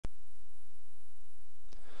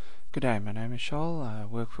Good day, my name is Shaul. I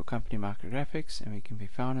work for company Micrographics, and we can be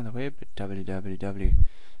found on the web at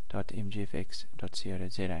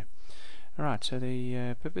www.mgfx.co.za. Alright, so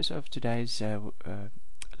the purpose of today's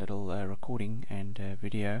little recording and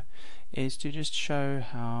video is to just show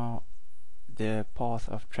how the path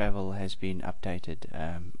of travel has been updated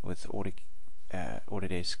with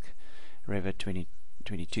Autodesk Revit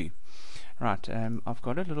 2022. Right, I've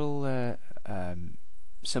got a little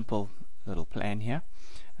simple little plan here,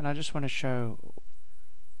 and I just want to show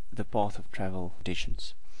the path of travel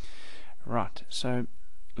conditions. Right, so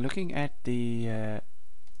looking at the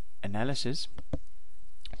analysis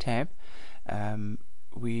tab,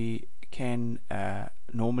 we can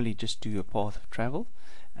normally just do a path of travel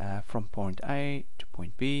from point A to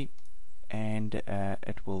point B, and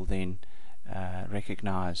it will then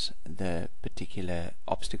recognize the particular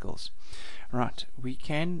obstacles. Right, we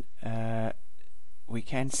can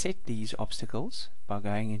set these obstacles by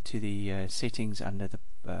going into the settings under the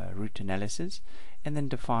route analysis, and then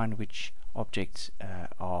define which objects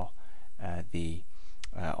are the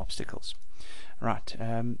obstacles. Right,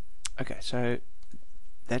 okay, so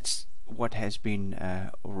that's what has been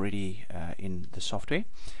already in the software.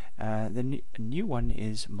 The new one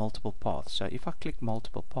is multiple paths. So if I click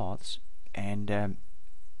multiple paths, and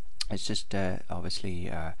it's just obviously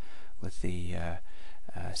with the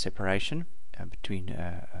separation between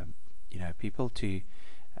people to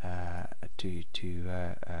adhere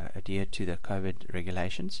to the COVID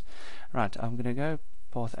regulations. Right, I'm going to go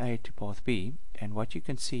path A to path B, and what you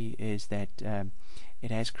can see is that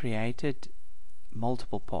it has created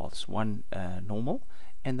multiple paths, one normal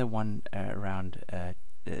and the one around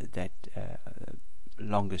that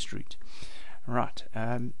longest route. Right,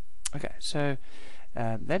 okay, so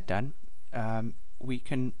that done, we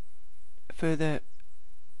can further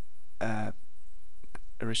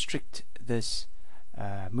restrict this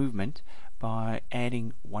movement by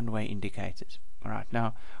adding one-way indicators. Alright,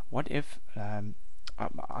 now what if I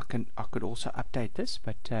could also update this,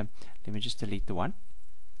 but let me just delete the one.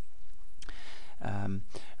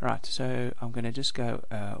 Right, so I'm going to just go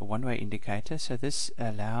a one-way indicator. So this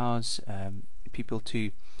allows people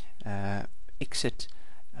to exit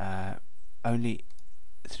only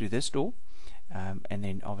through this door, and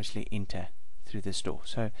then obviously enter through this door.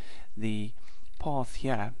 So the path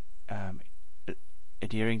here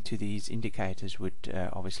adhering to these indicators would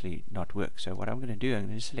obviously not work. So what I'm going to do, I'm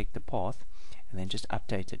going to select the path and then just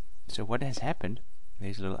update it. So what has happened,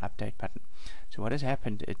 there's a little update button. So what has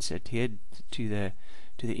happened, it's adhered to the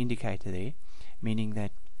indicator there, meaning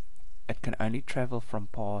that it can only travel from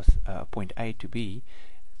path point A to B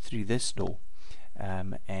through this door,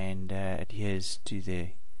 and adheres to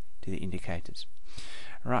the indicators.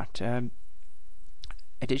 Right.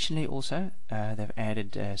 Additionally, also they've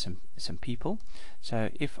added some people.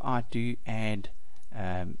 So if I do add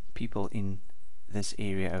people in this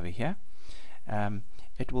area over here,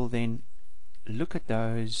 it will then look at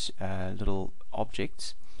those little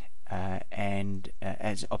objects and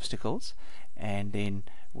as obstacles, and then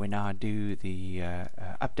when I do the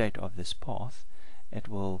update of this path, it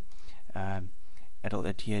will it'll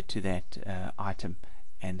adhere to that item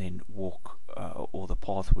and then walk, or the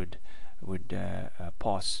path would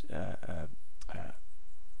pass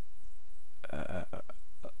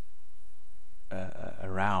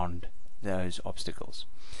around those obstacles.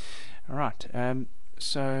 Alright,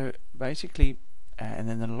 so basically, and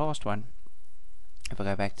then the last one, if I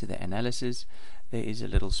go back to the analysis, there is a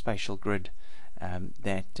little spatial grid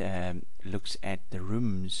that looks at the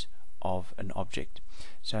rooms of an object.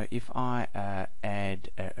 So if I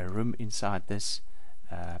add a room inside this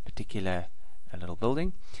particular little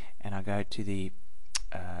building, and I go to the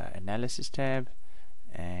analysis tab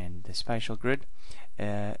and the spatial grid,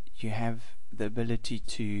 you have the ability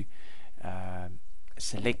to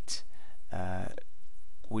select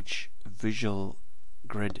which visual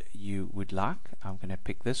grid you would like. I'm going to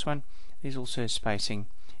pick this one. There's also spacing,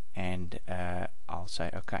 and I'll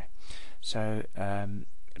say OK. So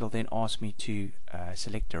it'll then ask me to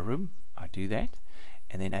select a room. I do that,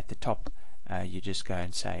 and then at the top you just go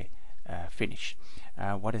and say finish.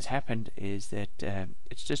 What has happened is that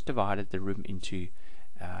it's just divided the room into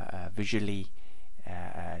visual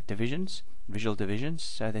divisions,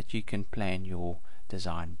 so that you can plan your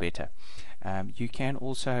design better. You can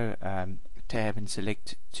also tab and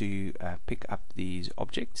select to pick up these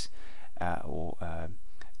objects or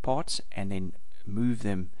parts, and then move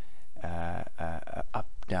them up,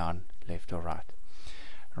 down, left or right.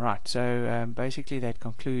 Right, so basically that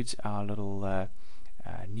concludes our little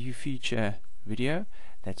new feature video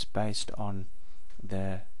that's based on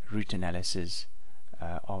the route analysis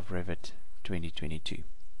of Revit 2022.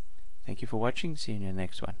 Thank you for watching. See you in the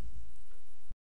next one.